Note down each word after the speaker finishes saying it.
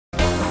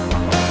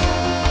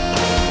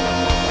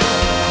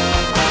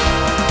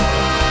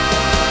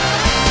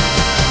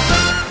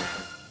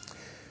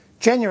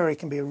January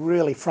can be a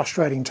really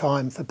frustrating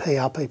time for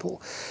PR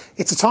people.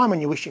 It's a time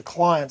when you wish your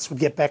clients would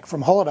get back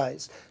from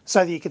holidays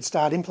so that you could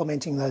start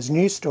implementing those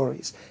news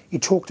stories you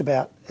talked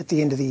about at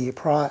the end of the year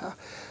prior.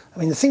 I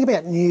mean, the thing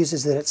about news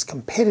is that it's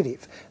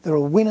competitive. There are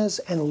winners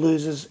and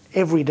losers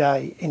every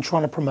day in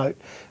trying to promote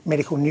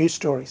medical news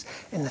stories.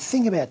 And the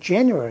thing about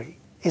January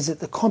is that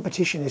the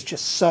competition is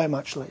just so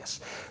much less.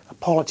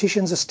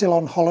 Politicians are still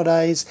on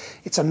holidays.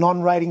 It's a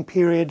non-rating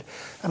period.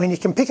 I mean, you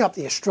can pick up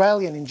the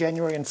Australian in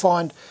January and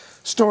find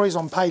stories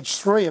on page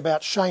 3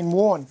 about Shane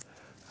Warne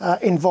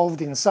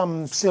involved in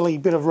some silly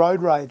bit of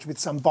road rage with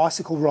some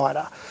bicycle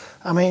rider.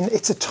 I mean,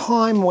 it's a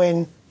time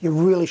when you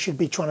really should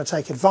be trying to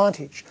take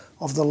advantage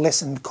of the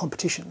lessened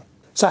competition.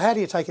 So how do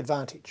you take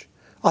advantage?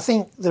 I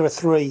think there are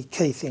 3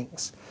 key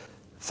things.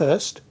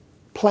 First,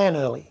 plan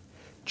early.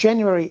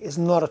 January is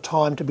not a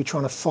time to be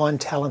trying to find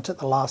talent at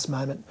the last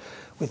moment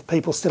with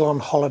people still on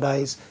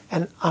holidays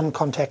and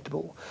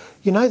uncontactable.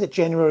 You know that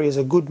January is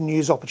a good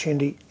news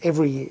opportunity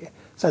every year,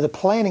 so the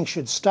planning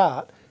should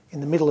start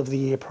in the middle of the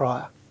year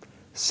prior.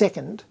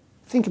 Second,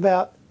 think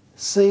about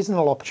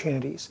seasonal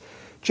opportunities.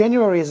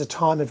 January is a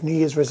time of New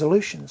Year's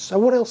resolutions, so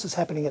what else is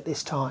happening at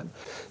this time?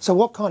 So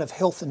what kind of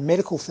health and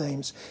medical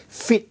themes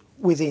fit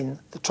within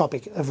the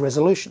topic of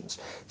resolutions?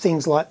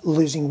 Things like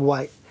losing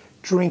weight,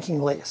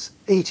 drinking less,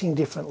 eating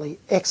differently,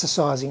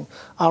 exercising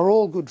are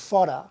all good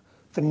fodder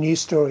for news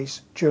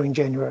stories during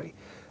January.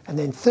 And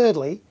then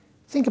thirdly,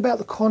 think about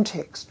the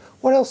context.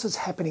 What else is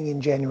happening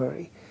in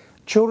January?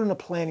 Children are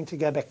planning to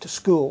go back to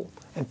school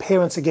and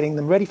parents are getting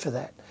them ready for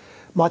that.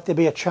 Might there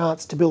be a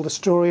chance to build a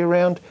story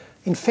around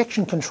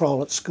infection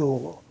control at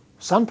school, or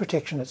sun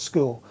protection at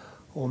school,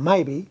 or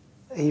maybe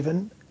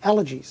even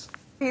allergies?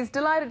 He's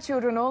delighted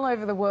children all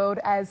over the world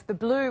as the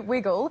Blue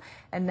Wiggle,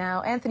 and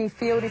now Anthony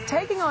Field is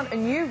taking on a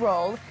new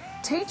role,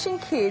 teaching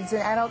kids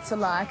and adults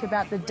alike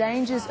about the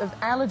dangers of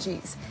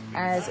allergies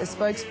as a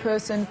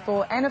spokesperson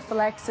for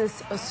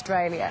Anaphylaxis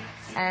Australia.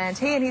 And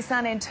he and his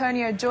son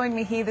Antonio joined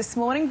me here this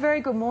morning. Very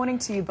good morning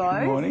to you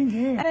both. Good morning.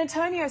 Yeah. And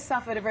Antonio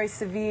suffered a very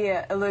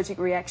severe allergic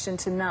reaction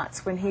to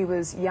nuts when he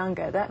was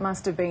younger. That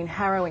must have been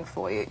harrowing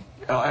for you.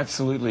 Oh,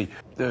 absolutely.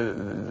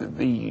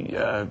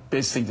 The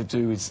best thing to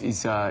do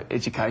is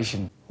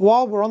education.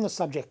 While we're on the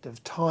subject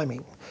of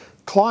timing,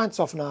 clients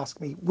often ask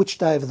me which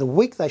day of the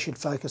week they should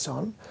focus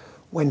on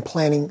when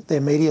planning their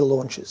media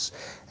launches.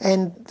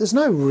 And there's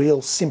no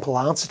real simple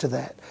answer to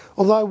that,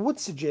 although I would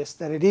suggest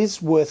that it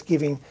is worth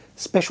giving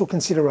special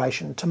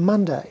consideration to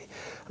Monday.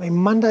 I mean,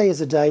 Monday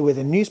is a day where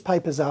the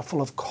newspapers are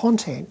full of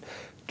content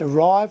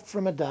derived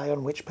from a day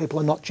on which people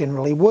are not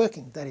generally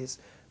working, that is,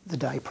 the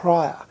day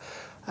prior.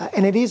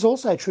 And it is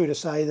also true to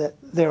say that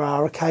there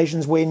are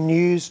occasions where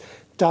news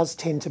does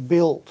tend to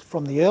build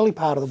from the early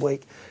part of the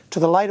week to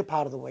the later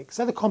part of the week,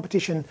 so the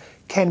competition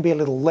can be a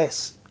little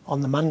less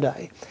on the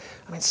Monday.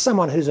 I mean,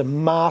 someone who's a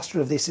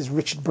master of this is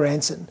Richard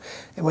Branson,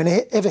 and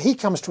whenever he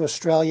comes to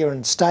Australia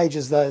and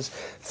stages those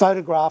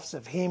photographs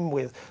of him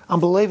with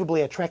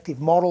unbelievably attractive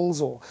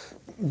models or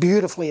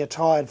beautifully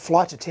attired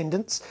flight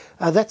attendants,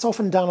 that's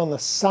often done on the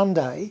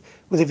Sunday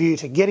with a view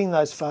to getting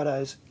those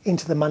photos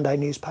into the Monday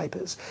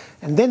newspapers.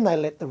 And then they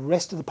let the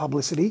rest of the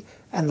publicity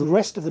and the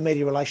rest of the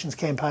media relations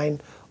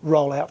campaign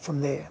roll out from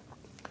there.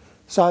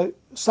 So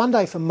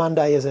Sunday for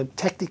Monday is a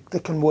tactic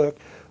that can work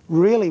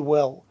really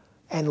well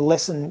and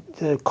lessen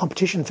the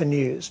competition for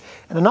news.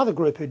 And another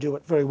group who do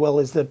it very well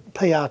is the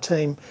PR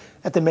team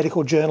at the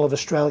Medical Journal of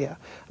Australia.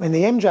 I mean,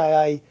 the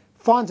MJA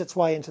finds its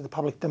way into the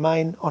public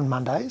domain on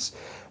Mondays,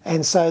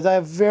 and so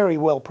they're very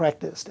well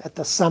practiced at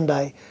the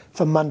Sunday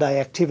for Monday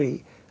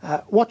activity.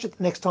 Watch it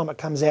the next time it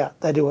comes out.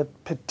 They do a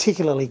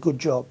particularly good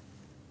job.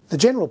 The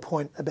general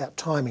point about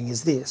timing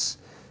is this: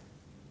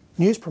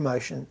 news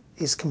promotion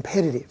is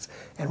competitive,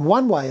 and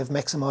one way of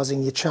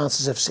maximising your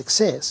chances of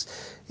success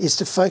is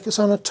to focus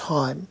on a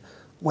time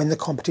when the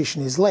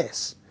competition is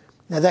less.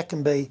 Now, that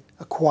can be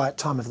a quiet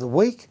time of the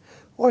week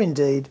or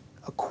indeed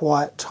a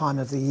quiet time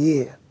of the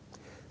year.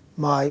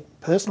 My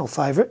personal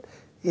favourite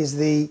is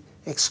the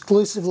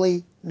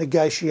exclusively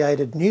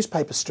negotiated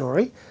newspaper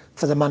story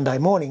for the Monday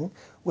morning,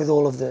 with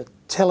all of the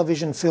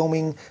television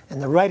filming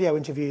and the radio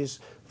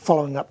interviews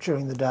following up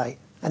during the day,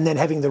 and then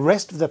having the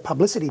rest of the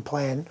publicity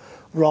plan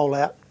roll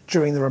out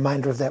during the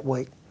remainder of that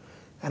week.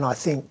 And I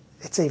think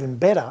it's even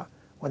better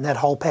when that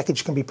whole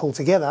package can be pulled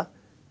together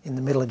in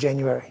the middle of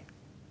January.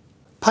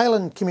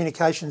 Palin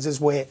Communications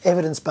is where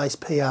evidence-based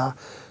PR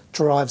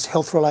drives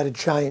health-related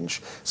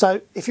change.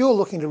 So if you're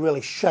looking to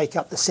really shake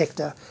up the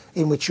sector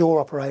in which you're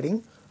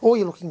operating, or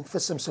you're looking for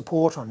some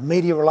support on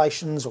media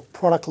relations or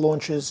product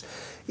launches,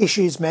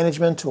 issues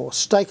management or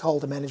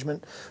stakeholder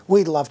management,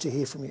 we'd love to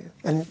hear from you.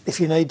 And if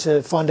you need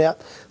to find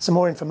out some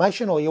more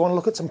information or you want to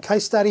look at some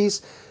case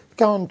studies,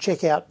 go and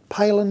check out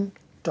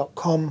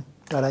palin.com.au.